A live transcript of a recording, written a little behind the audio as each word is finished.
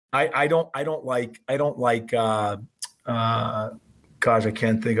Gosh, I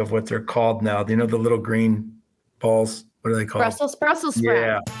can't think of what they're called now. You know, the little green balls. What are they called? Brussels sprouts.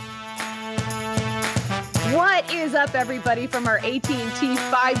 Yeah. What is up, everybody, from our AT&T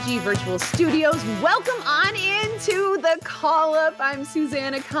 5G virtual studios? Welcome on into the call-up. I'm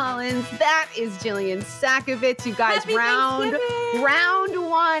Susanna Collins. That is Jillian Sakovitz. You guys, round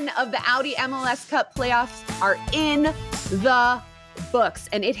one of the Audi MLS Cup playoffs are in the books,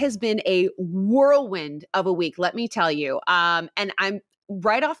 and it has been a whirlwind of a week, let me tell you. And I'm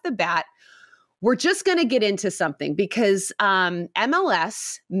right off the bat, we're just going to get into something because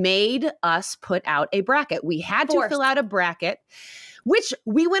MLS made us put out a bracket. We had to fill out a bracket, which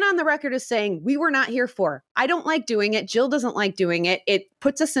we went on the record as saying we were not here for. I don't like doing it. Jill doesn't like doing it. It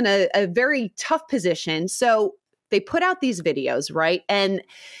puts us in a very tough position. So they put out these videos, right? And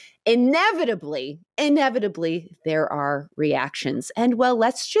inevitably, there are reactions. And well,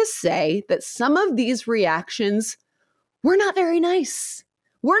 let's just say that some of these reactions were not very nice.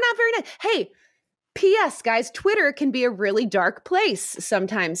 Hey, P.S. guys, Twitter can be a really dark place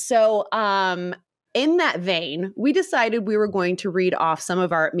sometimes. So in that vein, we decided we were going to read off some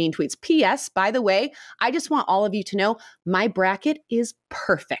of our mean tweets. P.S. by the way, I just want all of you to know my bracket is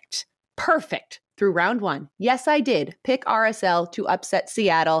perfect through round one. Yes, I did pick RSL to upset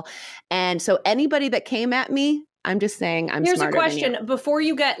Seattle. And so anybody that came at me, I'm just saying I'm smarter than you. Here's a question. Before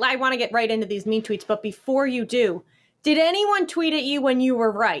you I want to get right into these mean tweets, but before you do, did anyone tweet at you when you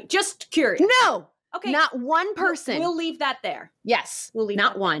were right? Just curious. No. Okay. Not one person. We'll leave that there. Yes. We'll leave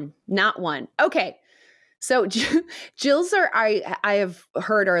not one. Not one. Okay. So Jill's I have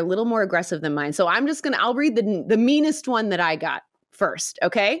heard are a little more aggressive than mine. So I'll read the meanest one that I got first.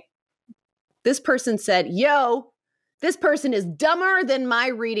 Okay. This person said, yo, this person is dumber than my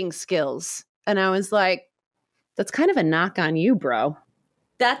reading skills. And I was like, that's kind of a knock on you, bro.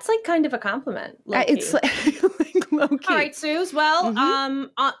 That's like kind of a compliment. It's like low-key. All right, Suze. Well,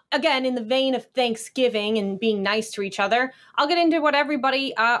 again, in the vein of Thanksgiving and being nice to each other, I'll get into what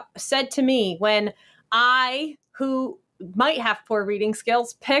everybody said to me when I, who might have poor reading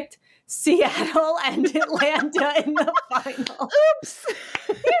skills, picked Seattle and Atlanta in the final. Oops.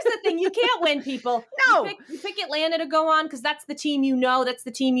 Here's the thing. You can't win, people. No. You pick Atlanta to go on because that's the team you know. That's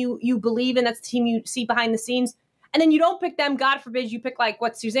the team you believe in. That's the team you see behind the scenes. And then you don't pick them. God forbid you pick like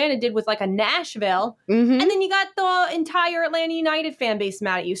what Susanna did with like a Nashville. Mm-hmm. And then you got the entire Atlanta United fan base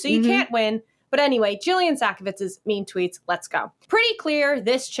mad at you. So you can't win. But anyway, Jillian Sakovitz's mean tweets. Let's go. Pretty clear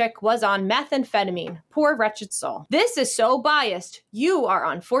this chick was on methamphetamine. Poor wretched soul. This is so biased. You are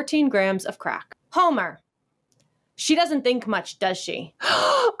on 14 grams of crack. Homer. She doesn't think much, does she?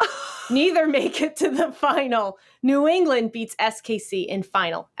 Neither make it to the final. New England beats SKC in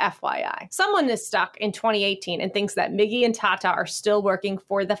final, FYI. Someone is stuck in 2018 and thinks that Miggy and Tata are still working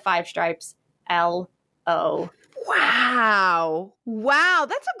for the Five Stripes. L.O. Wow,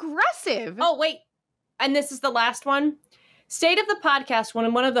 that's aggressive. Oh, wait. And this is the last one. State of the podcast,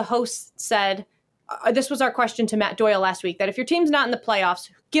 when one of the hosts said, this was our question to Matt Doyle last week, that if your team's not in the playoffs,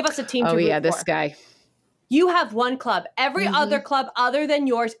 give us a team to root for. This guy. You have one club. Every other club other than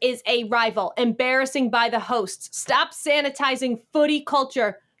yours is a rival. Embarrassing by the hosts. Stop sanitizing footy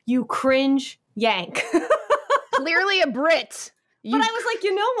culture, you cringe yank. Clearly a Brit. But I was like,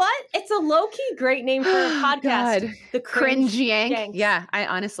 you know what? It's a low-key great name for a podcast. God. The Cringe Yank. Yeah, I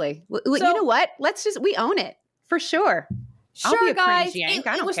honestly. You know what? We own it. For sure. Sure, I'll be a guys. Cringe Yank.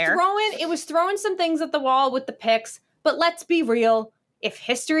 I don't care. It was throwing some things at the wall with the picks. But let's be real. If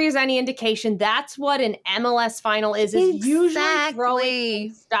history is any indication, that's what an MLS final is usually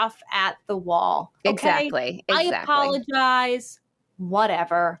throwing stuff at the wall. Okay? Exactly. I apologize.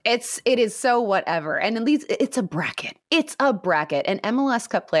 Whatever. It is so whatever. And at least it's a bracket. And MLS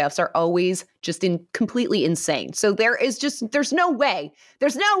Cup playoffs are always just completely insane. So there's no way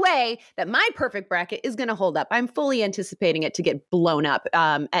that my perfect bracket is going to hold up. I'm fully anticipating it to get blown up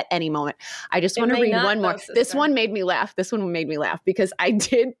at any moment. I just want to read one more. This one made me laugh because I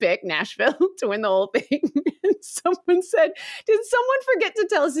did pick Nashville to win the whole thing. And someone said, did someone forget to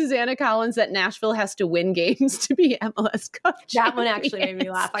tell Susanna Collins that Nashville has to win games to be MLS Cup champions? That one actually made me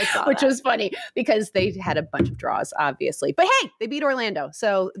laugh. I saw Which was funny because they had a bunch of draws, obviously. But hey, they beat Orlando.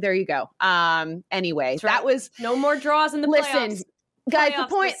 So there you go. Anyway, right. That was no more draws in the playoffs. Listen, guys, the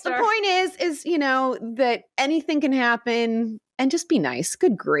point is, that anything can happen and just be nice.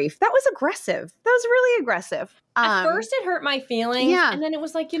 Good grief. That was aggressive. That was really aggressive. At first it hurt my feelings. Yeah. And then it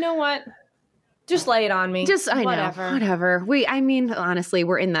was like, you know what? Just lay it on me. Whatever. Honestly,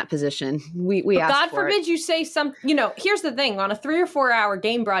 we're in that position. We asked God forbid you say some, here's the thing. On a 3 or 4 hour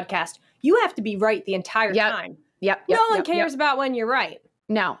game broadcast, you have to be right the entire time. Yep. No one cares about when you're right.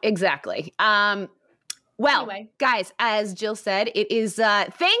 No, exactly. Well, Anyway. guys, as Jill said, it is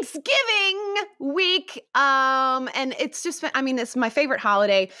Thanksgiving week. And it's just, I mean, it's my favorite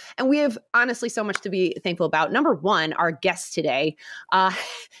holiday. And we have honestly so much to be thankful about. Number one, our guest today,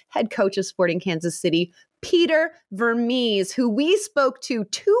 head coach of Sporting Kansas City, Peter Vermes, who we spoke to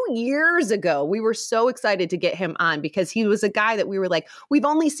 2 years ago. We were so excited to get him on because he was a guy that we were like, we've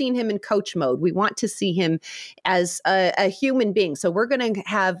only seen him in coach mode. We want to see him as a human being. So we're going to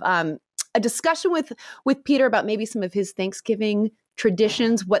have a discussion with Peter about maybe some of his Thanksgiving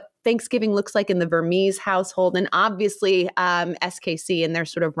traditions, what Thanksgiving looks like in the Vermes household, and obviously SKC in their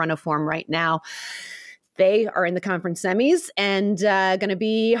sort of run of form right now. They are in the conference semis and going to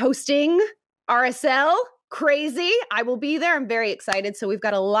be hosting RSL. Crazy. I will be there. I'm very excited. So we've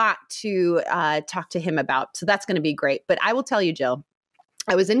got a lot to talk to him about. So that's going to be great. But I will tell you, Jill,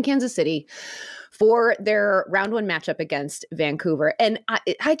 I was in Kansas City for their round one matchup against Vancouver. And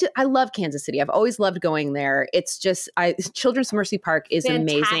I love Kansas City. I've always loved going there. It's just, Children's Mercy Park is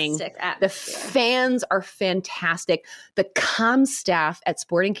amazing. The fans are fantastic. The comm staff at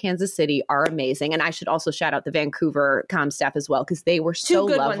Sporting Kansas City are amazing. And I should also shout out the Vancouver comm staff as well, because they were so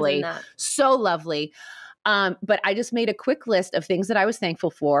lovely. So lovely. But I just made a quick list of things that I was thankful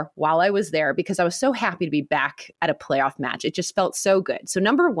for while I was there, because I was so happy to be back at a playoff match. It just felt so good. So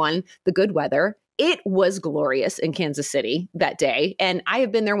number one, the good weather. It was glorious in Kansas City that day. And I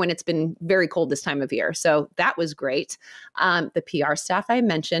have been there when it's been very cold this time of year. So that was great. The PR staff I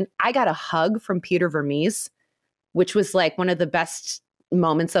mentioned, I got a hug from Peter Vermes, which was like one of the best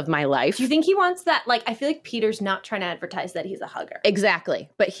moments of my life. Do you think he wants that? Like, I feel like Peter's not trying to advertise that he's a hugger. Exactly.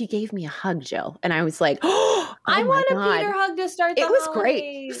 But he gave me a hug, Jill. And I was like, oh, I want a Peter hug to start the holidays. It was great.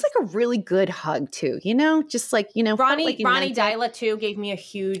 It was like a really good hug too, just like, Ronnie Dyla too gave me a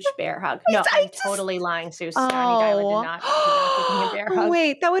huge bear hug. No, I'm totally lying, Sue. Ronnie Dyla did not give me a bear hug.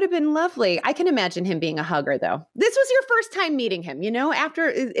 Wait, that would have been lovely. I can imagine him being a hugger though. This was your first time meeting him, after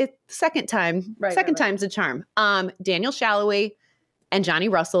it second time, time's a charm. Daniel Shalloway and Johnny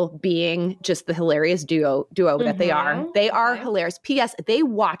Russell being just the hilarious duo that they are. They are hilarious. P.S. They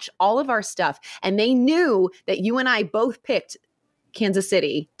watch all of our stuff, and they knew that you and I both picked Kansas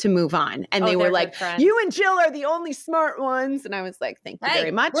City to move on. And they were like, you and Jill are the only smart ones. And I was like, thank you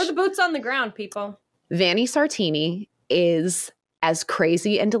very much. We're the boots on the ground, people. Vanni Sartini is as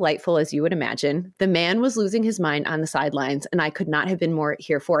crazy and delightful as you would imagine. The man was losing his mind on the sidelines, and I could not have been more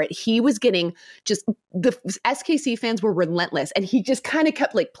here for it. He was getting the SKC fans were relentless, and he just kind of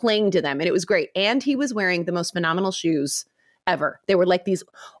kept like playing to them, and it was great. And he was wearing the most phenomenal shoes ever. They were like these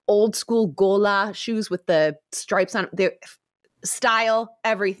old school Gola shoes with the stripes on their style,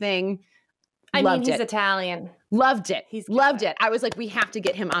 everything. He's Italian. Loved it. Loved it. I was like, we have to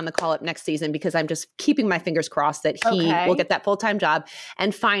get him on the call up next season, because I'm just keeping my fingers crossed that he will get that full-time job.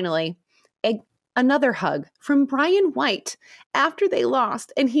 And finally, another hug from Brian White after they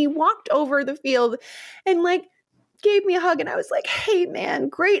lost. And he walked over the field and like gave me a hug. And I was like, hey man,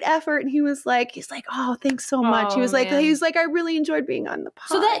 great effort. And he's like, oh, thanks so much. He was like, I really enjoyed being on the pod.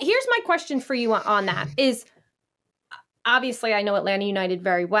 So here's my question for you on that is, obviously I know Atlanta United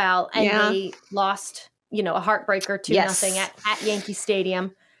very well, and they lost, a heartbreaker 2-0 at Yankee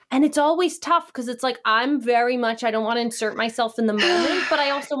Stadium. And it's always tough because it's like, I'm very much, I don't want to insert myself in the moment, but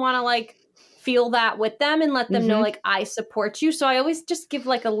I also want to like feel that with them and let them know like I support you. So I always just give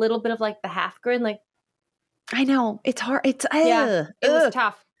like a little bit of like the half grin, like, I know it's hard. It was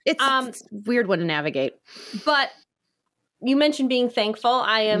tough. It's a weird one to navigate. But you mentioned being thankful.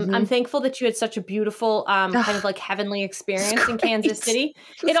 I'm thankful that you had such a beautiful, kind of like heavenly experience in Kansas City.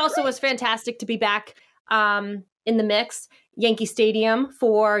 It also was fantastic to be back in the mix, Yankee Stadium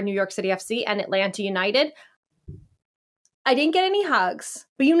for New York City FC and Atlanta United. I didn't get any hugs,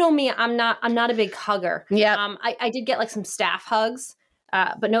 but you know me, I'm not a big hugger. Yeah. I did get like some staff hugs,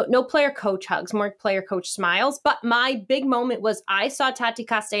 but no player coach hugs, more player coach smiles. But my big moment was I saw Tati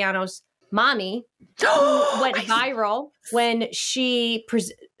Castellanos' mommy went viral when she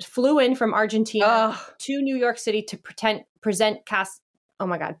flew in from Argentina to New York City to present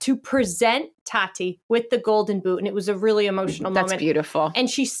Tati with the golden boot. And it was a really emotional moment. That's beautiful. And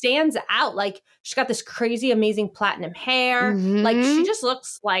she stands out. Like, she's got this crazy, amazing platinum hair. Like, she just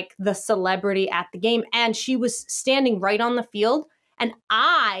looks like the celebrity at the game. And she was standing right on the field. And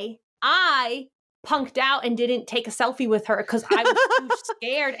I punked out and didn't take a selfie with her because I was too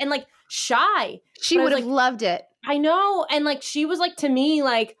scared and like shy. She would have loved it. I know. And like, she was like, to me,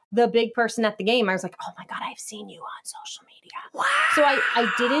 like the big person at the game. I was like, oh my God, I've seen you on social media. Wow. So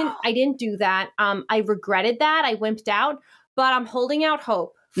I didn't do that. I regretted that. I wimped out, but I'm holding out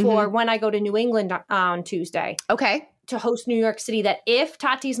hope for when I go to New England on Tuesday. Okay. to host New York City that if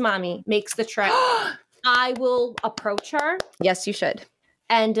Tati's mommy makes the trip, I will approach her. Yes, you should.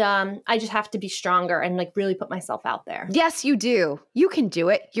 And I just have to be stronger and like really put myself out there. Yes, you do. You can do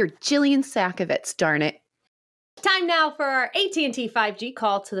it. You're Jillian Sakovits, darn it. Time now for our AT&T 5G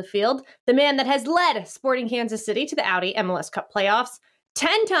call to the field. The man that has led Sporting Kansas City to the Audi MLS Cup playoffs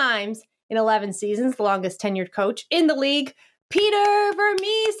 10 times in 11 seasons, the longest tenured coach in the league, Peter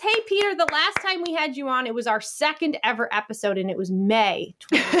Vermes. Hey, Peter, the last time we had you on, it was our second ever episode, and it was May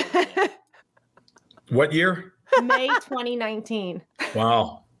 2019. What year? May 2019.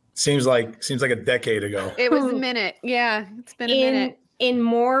 Wow. Seems like a decade ago. It was a minute. Yeah, it's been a minute. In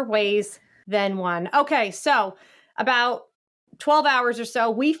more ways than one. Okay, so about 12 hours or so,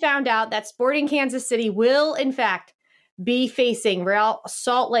 we found out that Sporting Kansas City will, in fact, be facing Real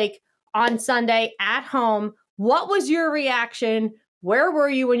Salt Lake on Sunday at home. What was your reaction? Where were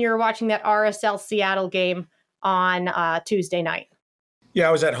you when you were watching that RSL Seattle game on Tuesday night? Yeah,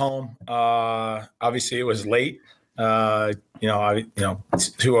 I was at home. Obviously, it was late. Two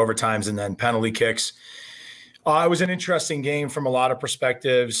overtimes and then penalty kicks. It was an interesting game from a lot of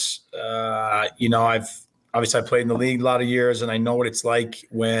perspectives. I played in the league a lot of years, and I know what it's like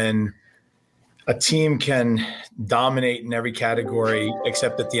when a team can dominate in every category,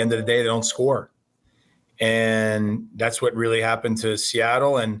 except at the end of the day, they don't score. And that's what really happened to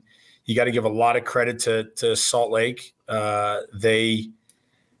Seattle. And you got to give a lot of credit to Salt Lake.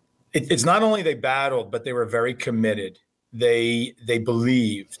 It's not only they battled, but they were very committed. They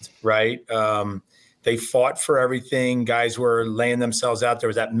believed, right? They fought for everything. Guys were laying themselves out. There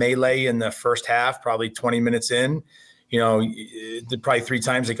was that melee in the first half, probably 20 minutes in. Probably 3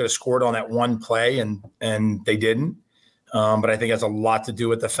 times they could have scored on that one play, and they didn't. But I think that's a lot to do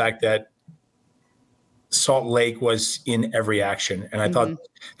with the fact that Salt Lake was in every action, and I thought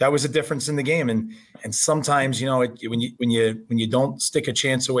that was a difference in the game. And sometimes, when you don't stick a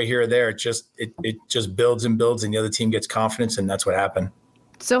chance away here or there, it just builds and builds, and the other team gets confidence, and that's what happened.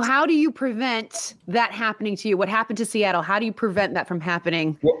 So how do you prevent that happening to you? What happened to Seattle? How do you prevent that from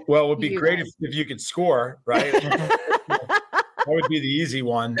happening? Well, it would be great if you could score, right? That would be the easy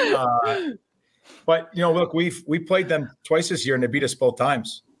one. But look, we played them twice this year, and they beat us both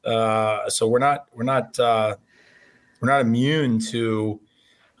times. So we're not immune to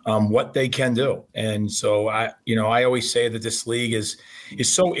what they can do. And so I always say that this league is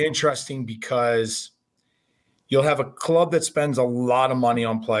so interesting because you'll have a club that spends a lot of money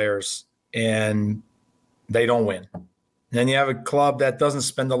on players and they don't win. And then you have a club that doesn't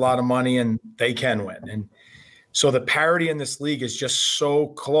spend a lot of money and they can win. And so the parity in this league is just so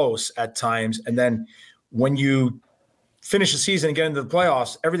close at times. And then when you finish the season and get into the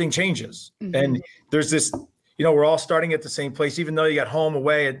playoffs, everything changes. Mm-hmm. And there's this, we're all starting at the same place, even though you got home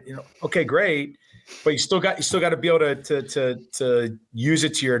away and, okay, great. But you still got to be able to use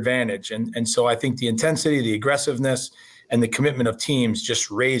it to your advantage. And so I think the intensity, the aggressiveness, and the commitment of teams just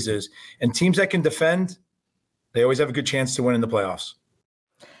raises. And teams that can defend, they always have a good chance to win in the playoffs.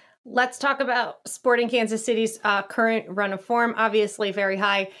 Let's talk about Sporting Kansas City's current run of form. Obviously very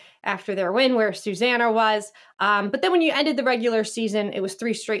high after their win where Susanna was. But then when you ended the regular season, it was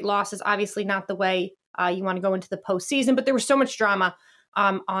 3 straight losses. Obviously not the way you want to go into the postseason, but there was so much drama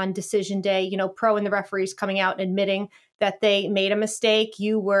on decision day, Pro and the referees coming out and admitting that they made a mistake.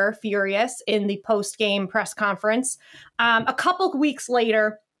 You were furious in the post-game press conference. A couple of weeks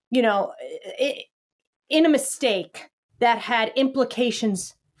later, in a mistake that had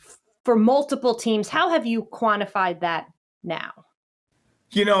implications for multiple teams. How have you quantified that now?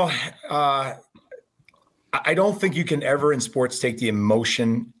 I don't think you can ever in sports take the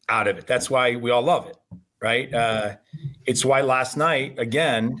emotion out of it. That's why we all love it, right? It's why last night,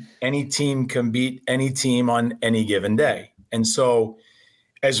 again, any team can beat any team on any given day. And so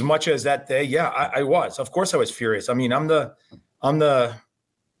as much as that day, yeah, I was. Of course I was furious. I mean, at the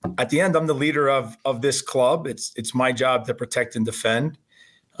end, I'm the leader of this club. It's my job to protect and defend.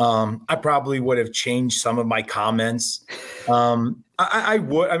 I probably would have changed some of my comments. I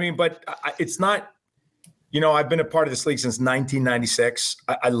would, but it's not, I've been a part of this league since 1996.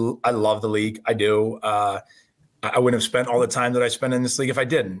 I love the league. I do. I wouldn't have spent all the time that I spent in this league if I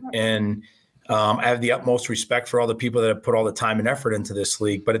didn't. And I have the utmost respect for all the people that have put all the time and effort into this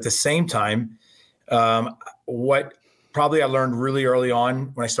league. But at the same time, what probably I learned really early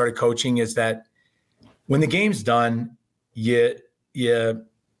on when I started coaching is that when the game's done,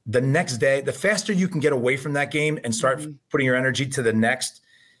 the next day, the faster you can get away from that game and start putting your energy to the next,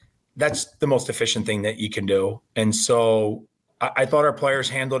 that's the most efficient thing that you can do. And so I thought our players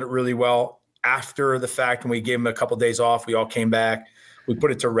handled it really well after the fact. When we gave them a couple of days off, we all came back. we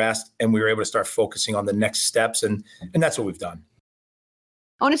put it to rest, and we were able to start focusing on the next steps. And that's what we've done.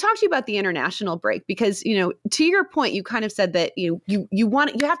 I want to talk to you about the international break because, to your point, you kind of said that you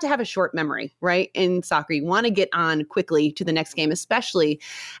have to have a short memory, right? In soccer, you want to get on quickly to the next game, especially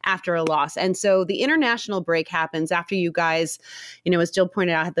after a loss. And so the international break happens after you guys, as Jill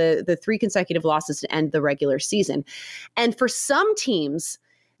pointed out, had the 3 consecutive losses to end the regular season. And for some teams,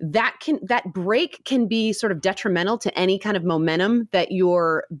 that break can be sort of detrimental to any kind of momentum that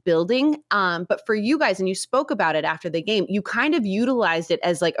you're building. But for you guys, and you spoke about it after the game, you kind of utilized it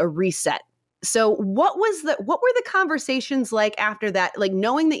as like a reset. So what were the conversations like after that? Like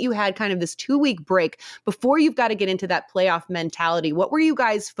knowing that you had kind of this 2-week break before you've got to get into that playoff mentality, what were you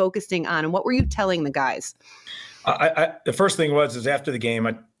guys focusing on and what were you telling the guys? The first thing is after the game,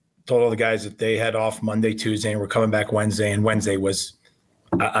 I told all the guys that they had off Monday, Tuesday, and we're coming back Wednesday. And Wednesday was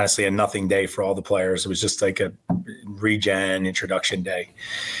honestly a nothing day for all the players. It was just like a regen introduction day.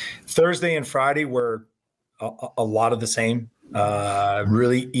 Thursday and Friday were a lot of the same,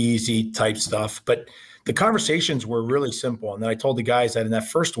 really easy type stuff. But the conversations were really simple. And then I told the guys that in that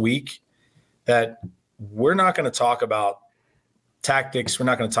first week that we're not going to talk about tactics. We're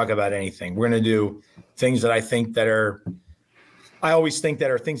not going to talk about anything. We're going to do things that I always think that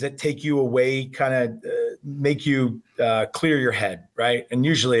are things that take you away, kind of make you clear your head, right? And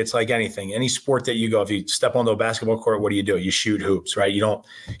usually it's like anything, any sport that you go, if you step onto a basketball court, what do? You shoot hoops, right? You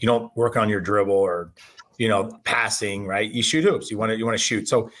don't work on your dribble or, passing, right? You shoot hoops. You want to shoot.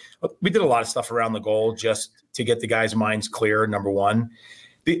 So we did a lot of stuff around the goal just to get the guys' minds clear. Number one.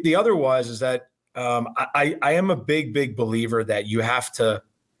 The other is that I am a big believer that you have to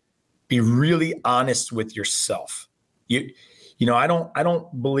be really honest with yourself. I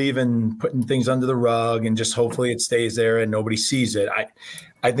don't believe in putting things under the rug and just hopefully it stays there and nobody sees it.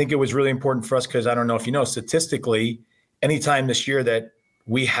 I think it was really important for us because I don't know if you know, statistically, anytime this year that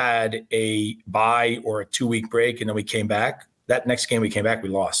we had a bye or a 2-week break and then we came back, that next game we came back, we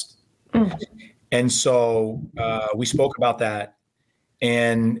lost. And so we spoke about that.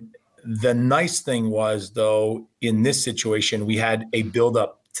 And the nice thing was, though, in this situation, we had a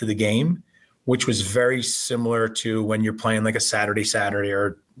buildup to the game, which was very similar to when you're playing like a Saturday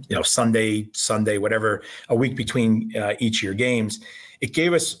or, Sunday, whatever, a week between each of your games. It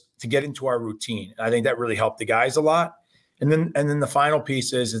gave us to get into our routine. I think that really helped the guys a lot. And then the final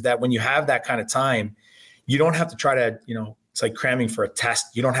piece is that when you have that kind of time, you don't have to try to, it's like cramming for a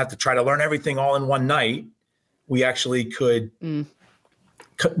test. You don't have to try to learn everything all in one night. We actually could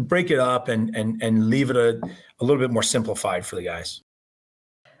break it up and leave it a little bit more simplified for the guys.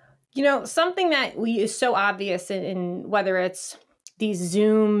 Something that is so obvious in whether it's these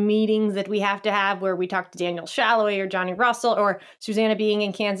Zoom meetings that we have to have where we talk to Daniel Shalloway or Johnny Russell or Susanna being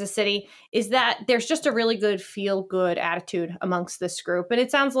in Kansas City is that there's just a really good feel-good attitude amongst this group. And it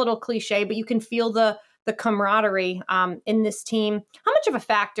sounds a little cliche, but you can feel the camaraderie in this team. How much of a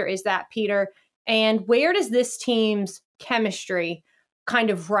factor is that, Peter? And where does this team's chemistry kind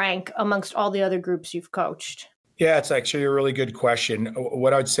of rank amongst all the other groups you've coached? Yeah, it's actually a really good question.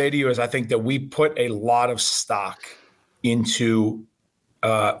 What I would say to you is I think that we put a lot of stock into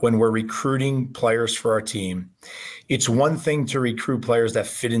when we're recruiting players for our team. It's one thing to recruit players that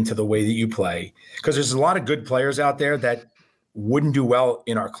fit into the way that you play, because there's a lot of good players out there that wouldn't do well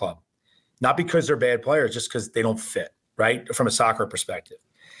in our club. Not because they're bad players, just because they don't fit, right, from a soccer perspective.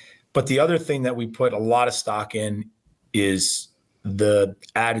 But the other thing that we put a lot of stock in is the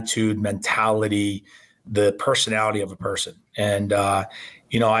attitude, mentality, the personality of a person. And,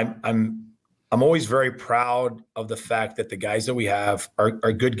 I'm always very proud of the fact that the guys that we have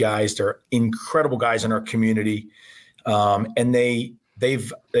are good guys. They're incredible guys in our community. And they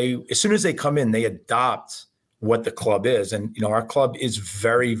as soon as they come in, they adopt what the club is. And, our club is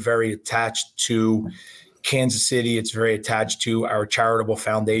very, very attached to Kansas City. It's very attached to our charitable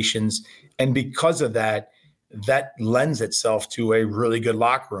foundations. And because of that, that lends itself to a really good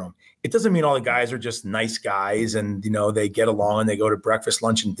locker room. It doesn't mean all the guys are just nice guys and, they get along and they go to breakfast,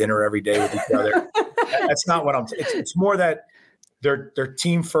 lunch, and dinner every day with each other. That's not what it's more that they're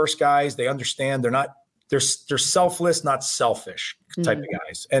team first guys. They understand they're selfless, not selfish type of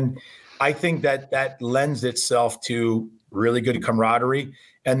guys. And I think that lends itself to really good camaraderie.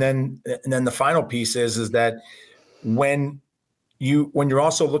 And then the final piece is that when you're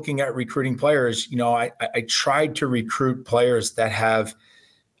also looking at recruiting players, I tried to recruit players that have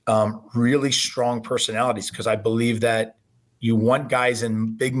really strong personalities, because I believe that you want guys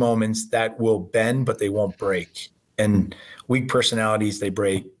in big moments that will bend, but they won't break. And weak personalities, they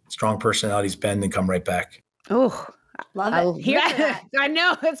break. Strong personalities bend and come right back. Oh, Love it. Here for that. I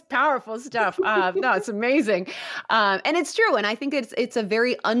know, it's powerful stuff. No, it's amazing. And it's true. And I think it's a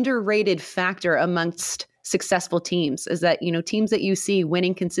very underrated factor amongst successful teams, is that, teams that you see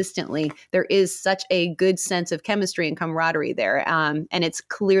winning consistently, there is such a good sense of chemistry and camaraderie there. And it's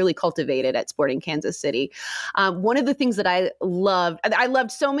clearly cultivated at Sporting Kansas City. One of the things that I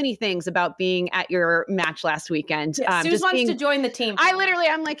loved so many things about being at your match last weekend. Yeah, Suze wants to join the team.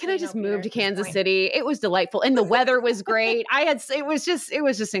 I'm like, can I just move to Kansas City? It was delightful. And the weather was great. It was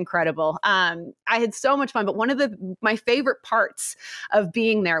just incredible. I had so much fun. But one of my favorite parts of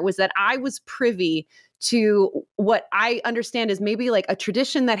being there was that I was privy to what I understand is maybe like a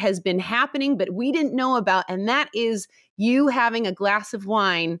tradition that has been happening, but we didn't know about. And that is you having a glass of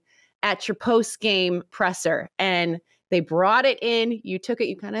wine at your post-game presser. And they brought it in, you took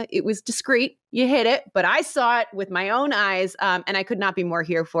it, it was discreet, you hit it, but I saw it with my own eyes, and I could not be more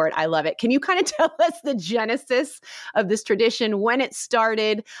here for it. I love it. Can you kind of tell us the genesis of this tradition, when it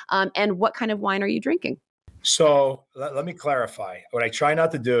started, and what kind of wine are you drinking? So let me clarify. What I try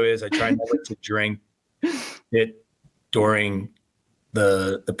not to do is I try never to drink it during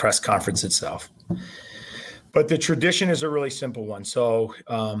the press conference itself. But the tradition is a really simple one. So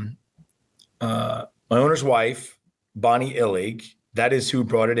my owner's wife, Bonnie Illig, that is who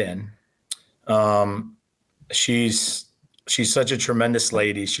brought it in. She's such a tremendous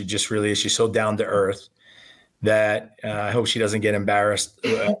lady. She just really is. She's so down to earth that I hope she doesn't get embarrassed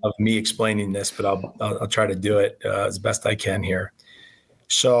of me explaining this, but I'll try to do it as best I can here.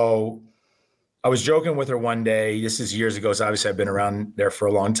 So I was joking with her one day. This is years ago, so obviously I've been around there for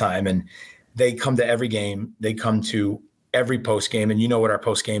a long time, and they come to every game. They come to every post game, and you know what our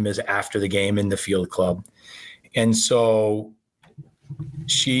post game is after the game in the field club. And so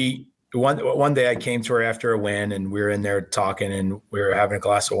one day I came to her after a win, and we were in there talking, and we were having a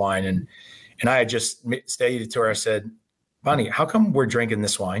glass of wine, and I had just stated to her, I said, Bonnie, how come we're drinking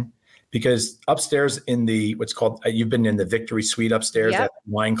this wine? Because upstairs in the what's called, you've been in the Victory Suite upstairs, that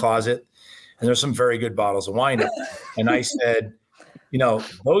wine closet. And there's some very good bottles of wine. And I said,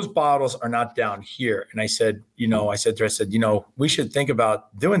 those bottles are not down here. And I said, we should think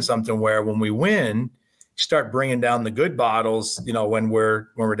about doing something where when we win, start bringing down the good bottles, when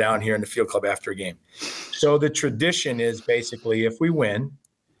we're down here in the field club after a game. So the tradition is basically if we win,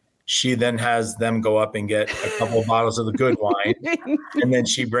 she then has them go up and get a couple of bottles of the good wine. And then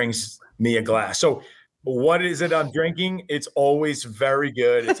she brings me a glass. So what is it I'm drinking? It's always very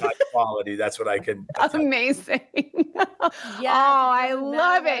good. It's high quality. That's what I can. Amazing. Yes, I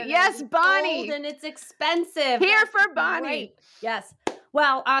love it. Yes, Bonnie. And it's expensive. Here for Bonnie. Great. Yes.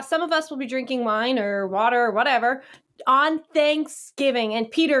 Well, some of us will be drinking wine or water or whatever on Thanksgiving.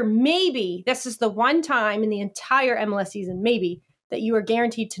 And Peter, maybe this is the one time in the entire MLS season, maybe, that you are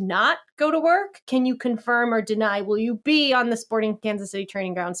guaranteed to not go to work. Can you confirm or deny? Will you be on the Sporting Kansas City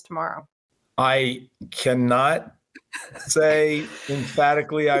training grounds tomorrow? I cannot say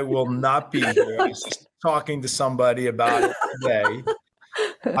emphatically I will not be here. I was just talking to somebody about it today.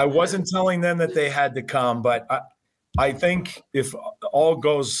 I wasn't telling them that they had to come, but I think if all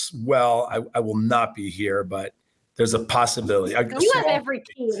goes well, I will not be here, but there's a possibility. You have every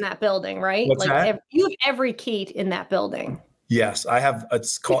key in that building, right? What's that? You have every key in that building. Yes, I have. I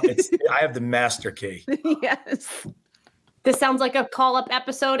have the master key. Yes. This sounds like a call-up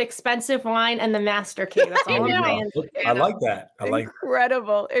episode, expensive wine and the master key. That's all I'm saying. I like that.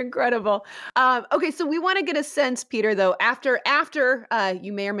 Incredible. Okay, so we want to get a sense, Peter, though, after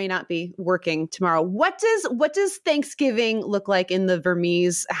you may or may not be working tomorrow, what does Thanksgiving look like in the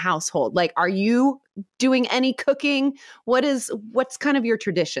Vermes household? Like, are you doing any cooking? What's kind of your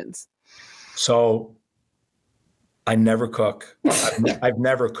traditions? So I never cook. I've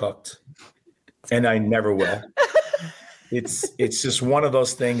never cooked, and I never will. It's just one of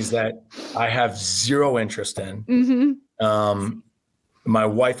those things that I have zero interest in. Mm-hmm. My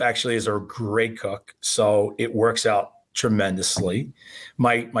wife actually is a great cook, so it works out tremendously.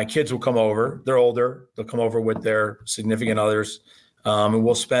 My kids will come over. They're older. They'll come over with their significant others, and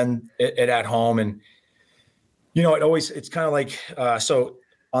we'll spend it at home. And it's kind of like so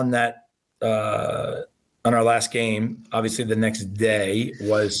on that. On our last game, obviously the next day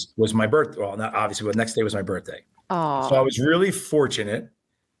was my birthday. Well, not obviously, but the next day was my birthday. Aww. So I was really fortunate,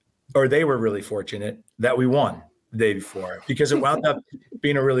 or they were really fortunate, that we won the day before, because it wound up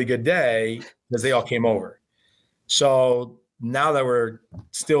being a really good day because they all came over. So now that we're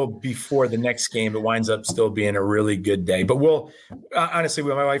still before the next game, it winds up still being a really good day. But we'll honestly,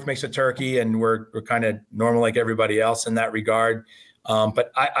 my wife makes a turkey, and we're kind of normal like everybody else in that regard.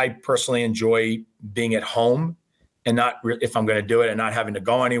 But I personally enjoy being at home and not if I'm going to do it and not having to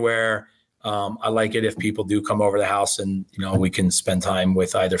go anywhere. I like it if people do come over the house and, we can spend time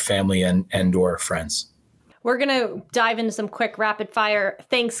with either family and or friends. We're going to dive into some quick rapid fire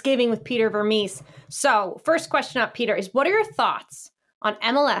Thanksgiving with Peter Vermes. So first question up, Peter, is what are your thoughts on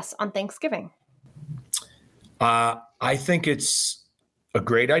MLS on Thanksgiving? I think it's a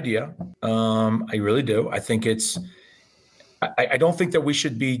great idea. I really do. I think I don't think that we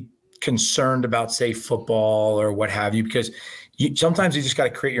should be concerned about, say, football or what have you, because sometimes you just got to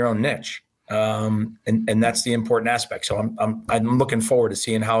create your own niche. And that's the important aspect. So I'm looking forward to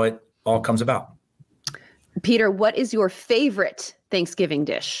seeing how it all comes about. Peter, what is your favorite Thanksgiving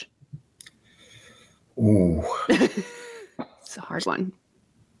dish? Ooh. It's a hard one.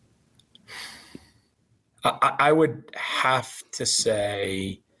 I would have to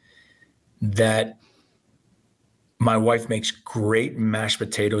say that my wife makes great mashed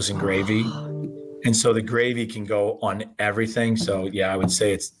potatoes and gravy. And so the gravy can go on everything. So yeah, I would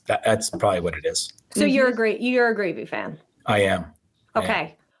say that's probably what it is. So you're a gravy fan. I am.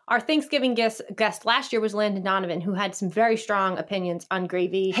 Okay. Our Thanksgiving guest last year was Landon Donovan, who had some very strong opinions on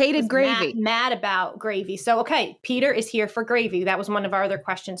gravy. Hated gravy. Mad about gravy. So, okay, Peter is here for gravy. That was one of our other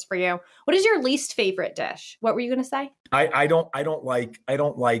questions for you. What is your least favorite dish? What were you going to say? I don't like,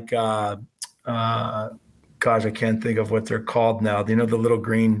 gosh, I can't think of what they're called now. Do you know the little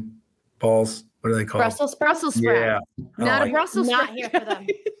green balls? What are they called? Brussels sprouts. Yeah. Not a Brussels sprout. Not here for them.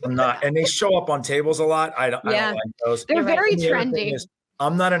 I'm not. And they show up on tables a lot. I don't like those. They're very trendy.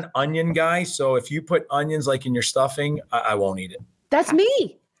 I'm not an onion guy, so if you put onions like in your stuffing, I won't eat it. That's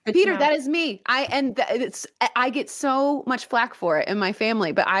me, Peter. That is me. I get so much flack for it in my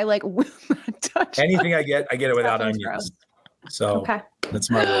family, but I like will not touch anything. I get it without onions. Gross. So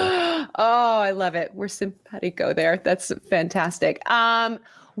that's my rule. Oh, I love it. We're simpatico there. That's fantastic.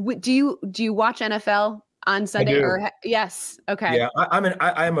 Do you watch NFL on Sunday? Yes. Okay. Yeah,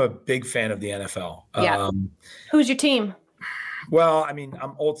 I'm a big fan of the NFL. Yeah. Who's your team? Well, I mean,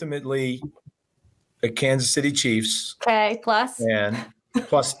 I'm ultimately a Kansas City Chiefs. Okay, plus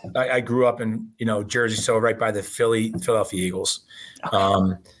I grew up in Jersey, so right by the Philadelphia Eagles.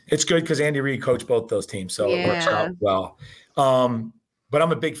 Okay. It's good because Andy Reid coached both those teams, so it works out well. But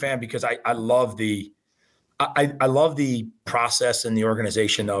I'm a big fan because I love the process and the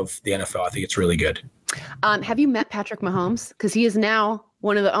organization of the NFL. I think it's really good. Have you met Patrick Mahomes? Because he is now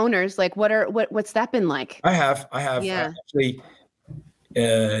one of the owners. Like, what's that been like? I have. Yeah. Actually,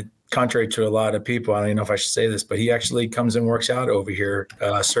 contrary to a lot of people, I don't even know if I should say this, but he actually comes and works out over here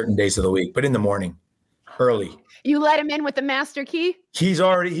certain days of the week, but in the morning, early. You let him in with the master key? He's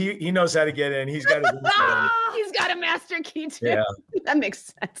already, he knows how to get in. He's got He's got a master key too. Yeah. That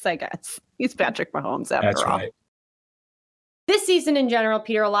makes sense, I guess. He's Patrick Mahomes after That's all. Right. This season in general,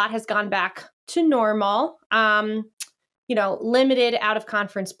 Peter, a lot has gone back to normal. Limited out of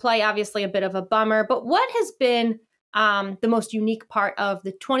conference play, obviously a bit of a bummer. But what has been the most unique part of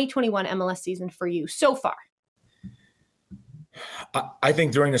the 2021 MLS season for you so far? I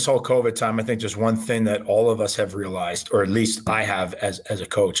think during this whole COVID time, I think there's one thing that all of us have realized, or at least I have as a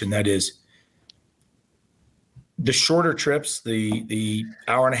coach, and that is the shorter trips, the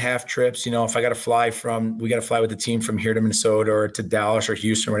hour and a half trips. If we got to fly with the team from here to Minnesota or to Dallas or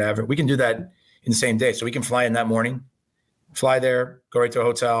Houston or whatever, we can do that in the same day. So we can fly in that morning, fly there, go right to a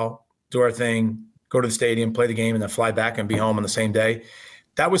hotel, do our thing, go to the stadium, play the game, and then fly back and be home on the same day.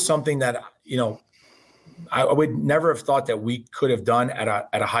 That was something that, I would never have thought that we could have done in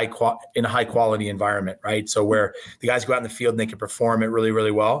a high quality environment, right? So where the guys go out in the field and they can perform it really,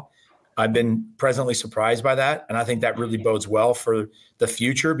 really well. I've been pleasantly surprised by that. And I think that really bodes well for the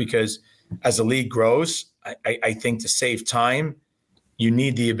future because as the league grows, I think to save time, you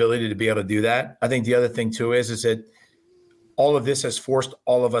need the ability to be able to do that. I think the other thing too is that all of this has forced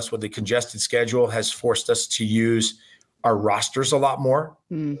all of us with the congested schedule has forced us to use our rosters a lot more.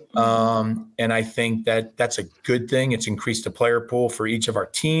 Mm-hmm. And I think that that's a good thing. It's increased the player pool for each of our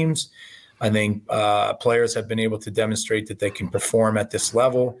teams. I think players have been able to demonstrate that they can perform at this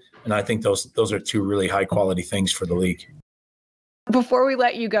level. And I think those are two really high quality things for the league. Before we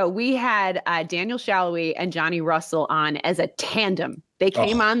let you go, we had Daniel Shalhoub and Johnny Russell on as a tandem. They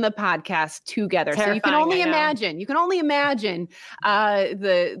came on the podcast together. Terrifying, so you can only imagine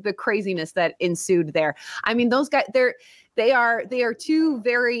the craziness that ensued there. I mean, those guys, They are two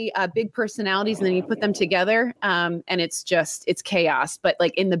very big personalities, and then you put them together, and it's chaos, but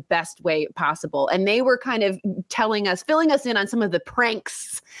like in the best way possible. And they were kind of filling us in on some of the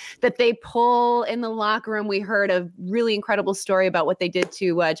pranks that they pull in the locker room. We heard a really incredible story about what they did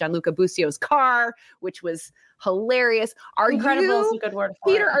to Gianluca Bussio's car, which was hilarious. Incredible is a good word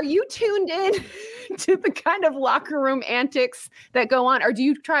for Peter, it. are you tuned in to the kind of locker room antics that go on, or do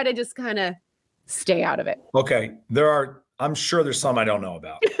you try to just kind of stay out of it? Okay. I'm sure there's some I don't know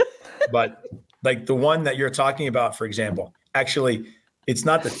about, but like the one that you're talking about, for example, actually it's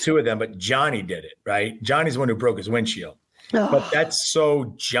not the two of them, but Johnny did it, right? Johnny's the one who broke his windshield, but that's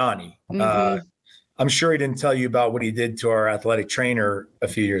so Johnny. Mm-hmm. I'm sure he didn't tell you about what he did to our athletic trainer a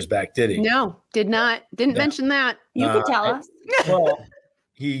few years back, did he? No, did not. Didn't mention that. You could tell us. Well,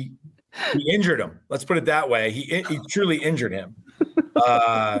 he injured him. Let's put it that way. He truly injured him.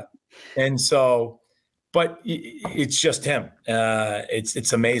 And so, but it's just him.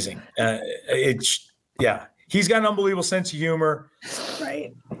 It's amazing. He's got an unbelievable sense of humor.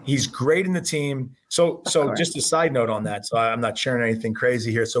 Right. He's great in the team. So just a side note on that. So I'm not sharing anything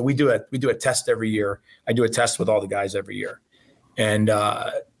crazy here. So we do a test every year. I do a test with all the guys every year. And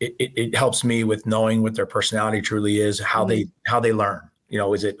it helps me with knowing what their personality truly is, how they learn,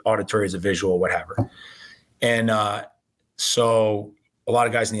 is it auditory, is it visual, whatever. And so a lot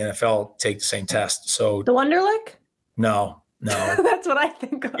of guys in the NFL take the same test. So the Wonderlic? No. That's what I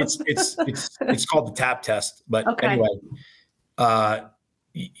think of. It's called the TAP test. But okay. Anyway,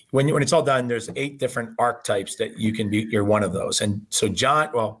 when it's all done, there's 8 different archetypes that you can be. You're one of those. And so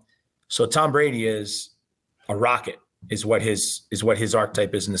Tom Brady is a rocket, is what his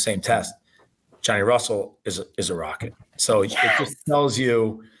archetype is in the same test. Johnny Russell is a rocket. So it just tells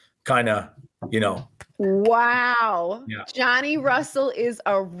you kind of, Wow. Yeah. Johnny Russell is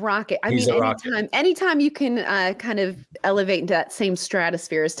a rocket. He's a rocket. Anytime you can kind of elevate into that same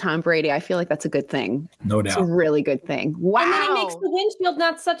stratosphere as Tom Brady, I feel like that's a good thing. No doubt. It's a really good thing. Wow. And then it makes the windshield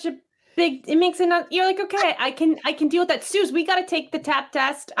not such a big, it makes it not, you're like, okay, I can deal with that. Suze, we got to take the TAP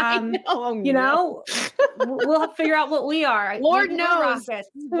test. We'll have to figure out what we are. Lord knows.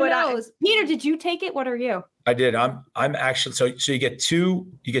 Who knows? Peter, did you take it? What are you? I did. I'm actually, so you get two,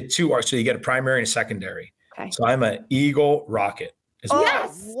 so you get a primary and a secondary. Okay. So I'm an Eagle Rocket.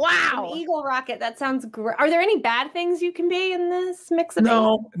 Yes. Wow. An Eagle Rocket. That sounds great. Are there any bad things you can be in this mix of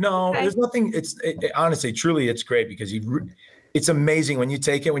No, okay. There's nothing. Honestly, truly, it's great because it's amazing when you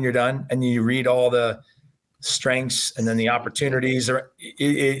take it, when you're done and you read all the strengths and then the opportunities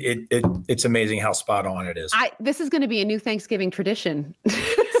it's amazing how spot on it is. This is going to be a new Thanksgiving tradition.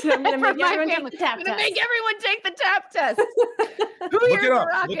 So I'm going to make everyone family. take the TAP I'm test. going to make everyone take the TAP test. Look it up.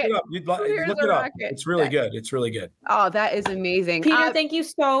 Look it up. Look it up. Rocket? It's really good. It's really good. Oh, that is amazing. Peter, thank you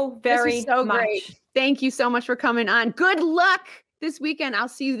so very this is so much. Great. Thank you so much for coming on. Good luck this weekend. I'll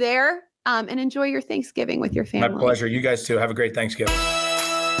see you there. And enjoy your Thanksgiving with your family. My pleasure. You guys too. Have a great Thanksgiving.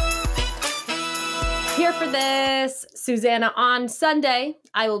 Here for this, Susanna. On Sunday,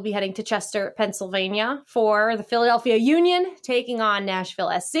 I will be heading to Chester, Pennsylvania for the Philadelphia Union taking on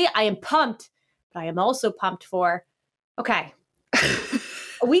Nashville SC. I am pumped, but I am also pumped for, okay,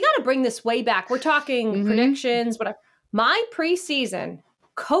 we got to bring this way back. We're talking predictions, whatever. My preseason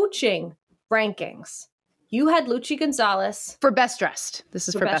coaching rankings. You had Luchi Gonzalez. For best dressed. This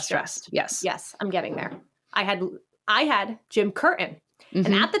is for best dressed. Yes. Yes, I'm getting there. I had Jim Curtin.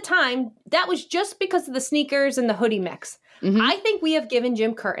 And at the time, that was just because of the sneakers and the hoodie mix. I think we have given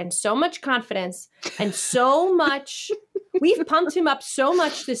Jim Curtin so much confidence and so much, we've pumped him up so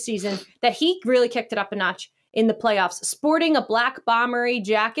much this season that he really kicked it up a notch in the playoffs, sporting a black bombery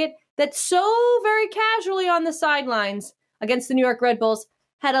jacket that so very casually on the sidelines against the New York Red Bulls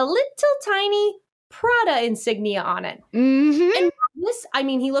had a little tiny Prada insignia on it. And this,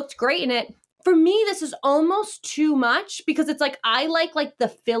 he looked great in it. For me, this is almost too much because it's like, I like the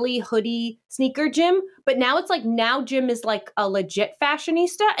Philly hoodie sneaker Jim, but now it's like, now Jim is like a legit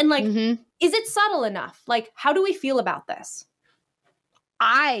fashionista. And like, is it subtle enough? Like, how do we feel about this?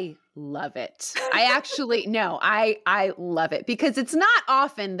 I love it. I love it because it's not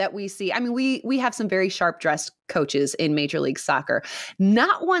often that we see, we have some very sharp dressed coaches in Major League Soccer,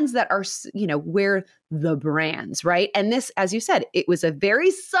 not ones that are, wear the brands, right? And this, as you said, it was a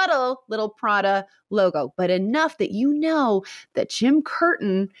very subtle little Prada logo, but enough that that Jim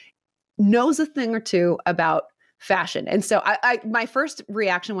Curtin knows a thing or two about fashion. And so my first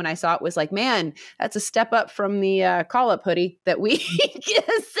reaction when I saw it was like, man, that's a step up from the call-up hoodie that we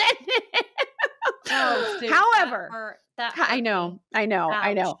sent. However, I know.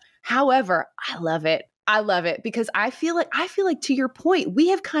 However, I love it because I feel like to your point, we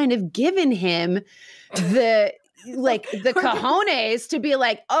have kind of given him the like the cojones to be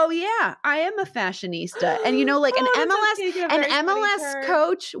like, oh yeah, I am a fashionista. And like an MLS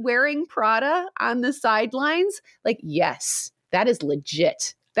coach wearing Prada on the sidelines, like, yes, that is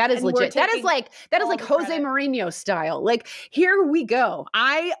legit. That is legit. That is like Jose Mourinho style. Like, here we go.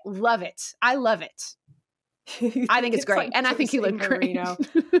 I love it. I love it. I think it's great. Like, and I think he looked great.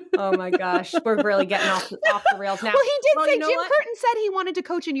 Oh my gosh. We're really getting off the rails now. Well, he did say, Jim Curtin said he wanted to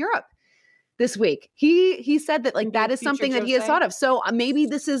coach in Europe this week. He said that like that is something that he has thought of. So maybe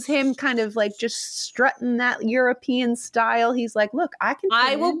this is him kind of like just strutting that European style. He's like, look,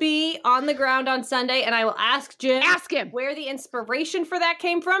 I will be on the ground on Sunday and I will ask Jim. Ask him where the inspiration for that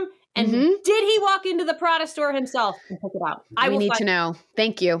came from. And did he walk into the Prada store himself and pick it out? We need to know.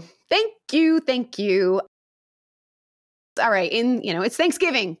 Thank you. Thank you. Thank you. All right. It's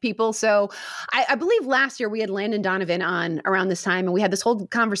Thanksgiving, people. So I believe last year we had Landon Donovan on around this time, and we had this whole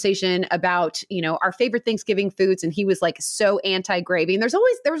conversation about, our favorite Thanksgiving foods. And he was like so anti-gravy. And there's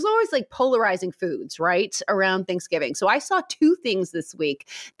always like polarizing foods, right, around Thanksgiving. So I saw two things this week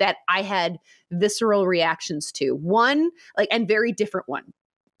that I had visceral reactions to. One, and very different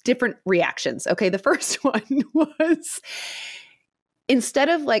reactions. Okay. The first one was, instead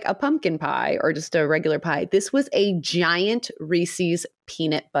of like a pumpkin pie or just a regular pie, this was a giant Reese's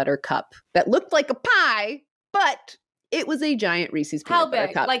peanut butter cup that looked like a pie, but it was a giant Reese's peanut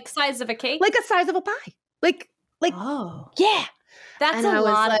butter cup. Like size of a cake? Like a size of a pie. Like, oh. Yeah. That's a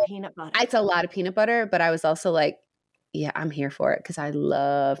lot of peanut butter. It's a lot of peanut butter, but I was also like, yeah, I'm here for it because I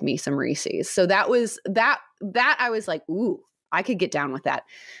love me some Reese's. So that was that I was like, ooh, I could get down with that.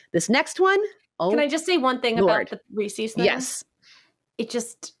 This next one. Oh, can I just say one thing about the Reese's thing? Yes. It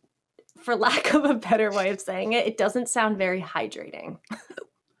just, for lack of a better way of saying it, it doesn't sound very hydrating.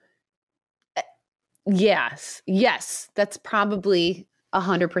 Yes. That's probably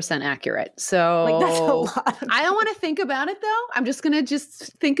 100% accurate. So that's a lot. I don't want to think about it though. I'm just going to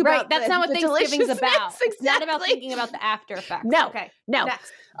think about right. That's not what Thanksgiving's about. Exactly. It's not about thinking about the after effects. No. Okay. No.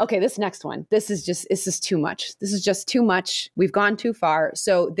 Next. Okay. This next one. This is too much. This is just too much. We've gone too far.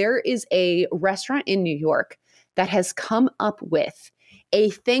 So there is a restaurant in New York that has come up with a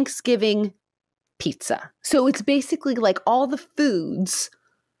Thanksgiving pizza. So it's basically like all the foods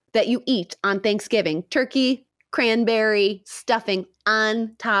that you eat on Thanksgiving, turkey, cranberry, stuffing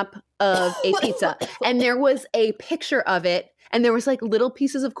on top of a pizza. And there was a picture of it and there was like little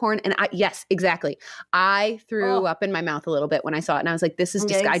pieces of corn. And yes, exactly. I threw up in my mouth a little bit when I saw it. And I was like, this is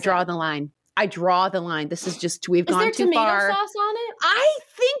just, I draw the line. This is just, we've gone too far. Is there tomato sauce on it? I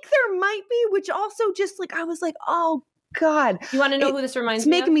think there might be, which also just like, I was like, oh God. You want to know who this reminds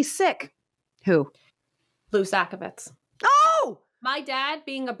me of? It's making me sick. Who? Lou Sakovitz. Oh! My dad,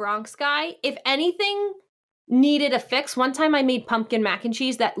 being a Bronx guy, if anything needed a fix, one time I made pumpkin mac and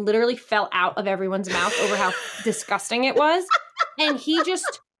cheese that literally fell out of everyone's mouth over how disgusting it was. And he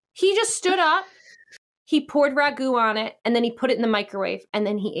just stood up, he poured ragu on it, and then he put it in the microwave, and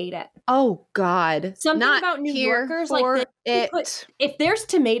then he ate it. Oh God. Something about New Yorkers, like if there's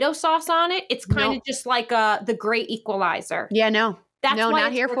tomato sauce on it, it's kind of just like the great equalizer. Yeah, no. That's why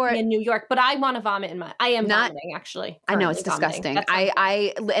not here for it in New York. But I want to vomit I am vomiting actually. I know it's disgusting.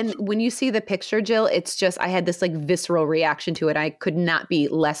 And when you see the picture, Jill, it's just I had this like visceral reaction to it. I could not be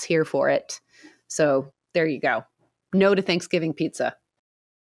less here for it. So there you go. No to Thanksgiving pizza.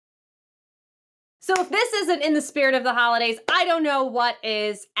 So if this isn't in the spirit of the holidays, I don't know what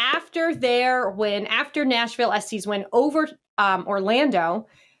is. After Nashville SC's win over Orlando,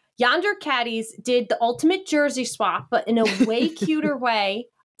 Yonder Caddies did the ultimate jersey swap, but in a way cuter way.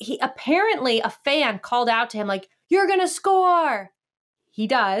 A fan called out to him like, "You're going to score." He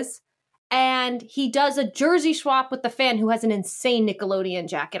does. And he does a jersey swap with the fan who has an insane Nickelodeon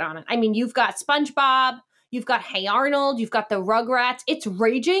jacket on it. I mean, you've got SpongeBob, you've got Hey Arnold, you've got the Rugrats. It's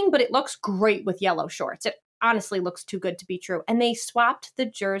raging, but it looks great with yellow shorts. It honestly looks too good to be true. And they swapped the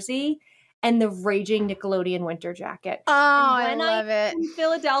jersey and the raging Nickelodeon winter jacket. Oh, I love it. In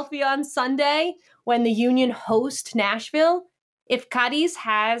Philadelphia on Sunday, when the Union host Nashville, if Cadiz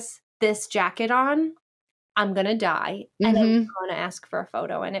has this jacket on, I'm going to die. And I'm going to ask for a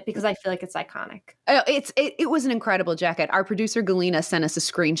photo in it because I feel like it's iconic. Oh, it was an incredible jacket. Our producer Galena sent us a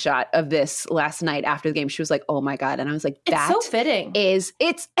screenshot of this last night after the game. She was like, "Oh my God." And I was like, it's so fitting. It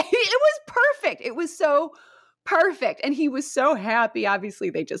was perfect. It was so perfect. And he was so happy.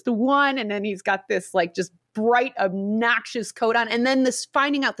 Obviously they just won. And then he's got this like just bright, obnoxious coat on. And then this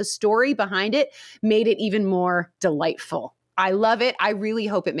finding out the story behind it made it even more delightful. I love it. I really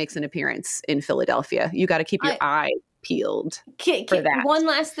hope it makes an appearance in Philadelphia. You got to keep your eye peeled for that. One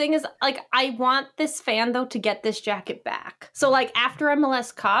last thing is, like, I want this fan, though, to get this jacket back. So, like, after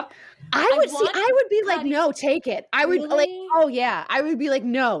MLS Cup, I would be like, no, take it. I would like, oh yeah. I would be like,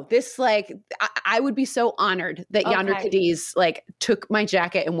 no, this like, I would be so honored that Yonder Cadiz like took my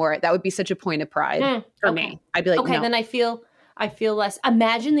jacket and wore it. That would be such a point of pride for me. I'd be like, okay, no. Then I feel less.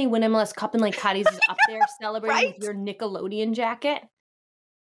 Imagine they win MLS Cup and like Cadiz is up there celebrating with your Nickelodeon jacket.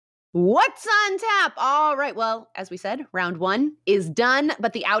 What's on tap? All right. Well, as we said, round 1 is done,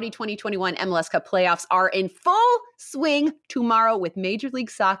 but the Audi 2021 MLS Cup playoffs are in full swing tomorrow with Major League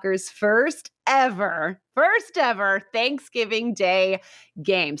Soccer's first ever Thanksgiving Day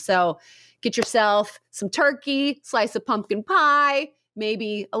game. So get yourself some turkey, slice of pumpkin pie,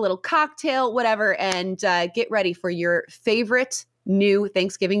 maybe a little cocktail, whatever, and get ready for your favorite new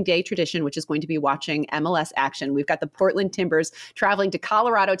Thanksgiving Day tradition, which is going to be watching MLS action. We've got the Portland Timbers traveling to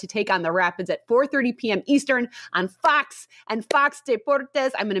Colorado to take on the Rapids at 4:30 p.m. Eastern on Fox and Fox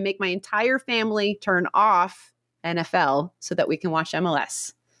Deportes. I'm going to make my entire family turn off NFL so that we can watch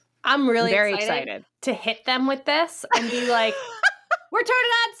MLS. I'm really very excited to hit them with this and be like, we're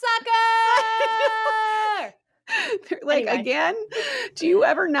turning on soccer! They're like, again, do you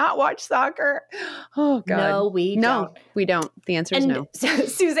ever not watch soccer? Oh, God. No, we don't. We don't. The answer is no.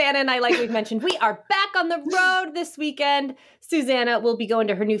 Susanna and I, like we've mentioned, we are back on the road this weekend. Susanna will be going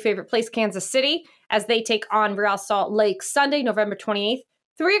to her new favorite place, Kansas City, as they take on Real Salt Lake Sunday, November 28th,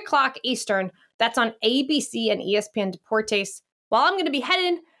 3 o'clock Eastern. That's on ABC and ESPN Deportes. While I'm going to be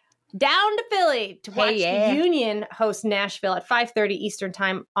heading down to Philly to watch the Union host Nashville at 5:30 Eastern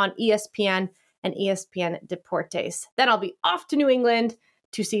time on ESPN and ESPN Deportes. Then I'll be off to New England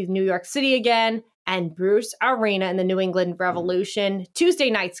to see New York City again and Bruce Arena in the New England Revolution. Tuesday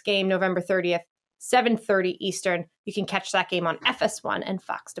night's game, November 30th, 7:30 Eastern. You can catch that game on FS1 and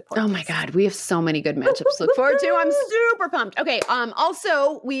Fox Deportes. Oh my God, we have so many good matchups to look forward to. I'm super pumped. Okay,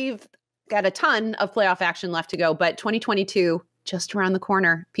 also, we've got a ton of playoff action left to go, but 2022 just around the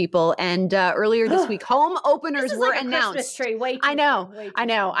corner, people. And earlier this week, home openers were announced. Christmas tree. I know.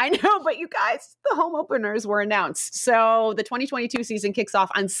 But you guys, the home openers were announced. So the 2022 season kicks off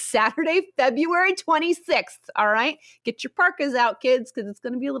on Saturday, February 26th. All right. Get your parkas out, kids, because it's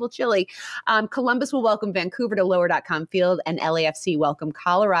going to be a little chilly. Columbus will welcome Vancouver to Lower.com Field, and LAFC welcome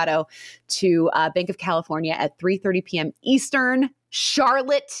Colorado to Bank of California at 3:30 p.m. Eastern.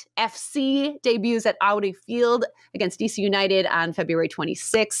 Charlotte FC debuts at Audi Field against DC United on February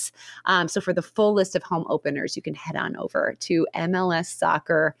 26th. So for the full list of home openers, you can head on over to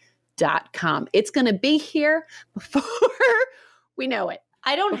MLSsoccer.com. It's going to be here before we know it.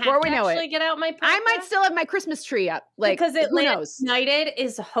 I don't have to actually get out my I might still have my Christmas tree up. Like, because Atlanta United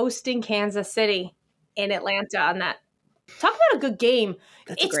is hosting Kansas City in Atlanta on that. Talk about a good game.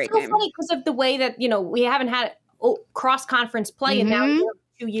 That's a great game. It's so funny because of the way that, we haven't had cross-conference play in now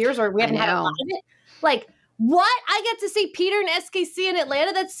 2 years, or we haven't had a lot of it. Like, what? I get to see Peter and SKC in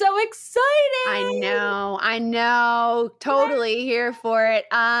Atlanta. That's so exciting. I know. Totally here for it.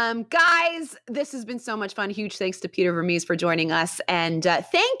 Guys, this has been so much fun. Huge thanks to Peter Vermes for joining us. And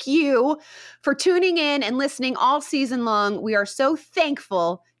thank you for tuning in and listening all season long. We are so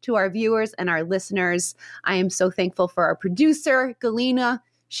thankful to our viewers and our listeners. I am so thankful for our producer, Galina.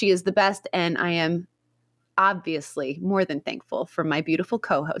 She is the best, and I am obviously more than thankful for my beautiful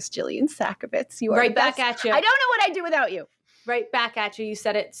co-host, Jillian Sakovitz. You are right back at you. I don't know what I'd do without you. Right back at you. You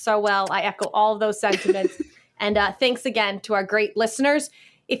said it so well. I echo all of those sentiments. And thanks again to our great listeners.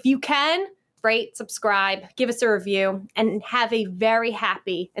 If you can, rate, subscribe, give us a review, and have a very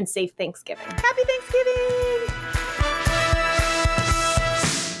happy and safe Thanksgiving. Happy Thanksgiving!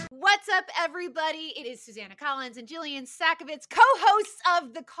 What's up, everybody? It is Susanna Collins and Jillian Sakovitz, co-hosts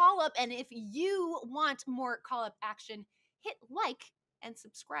of The Call-Up. And if you want more Call-Up action, hit like and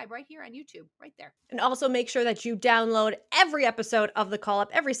subscribe right here on YouTube, right there. And also make sure that you download every episode of The Call-Up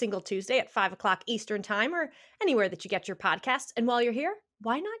every single Tuesday at 5 o'clock Eastern Time, or anywhere that you get your podcasts. And while you're here,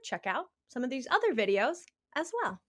 why not check out some of these other videos as well?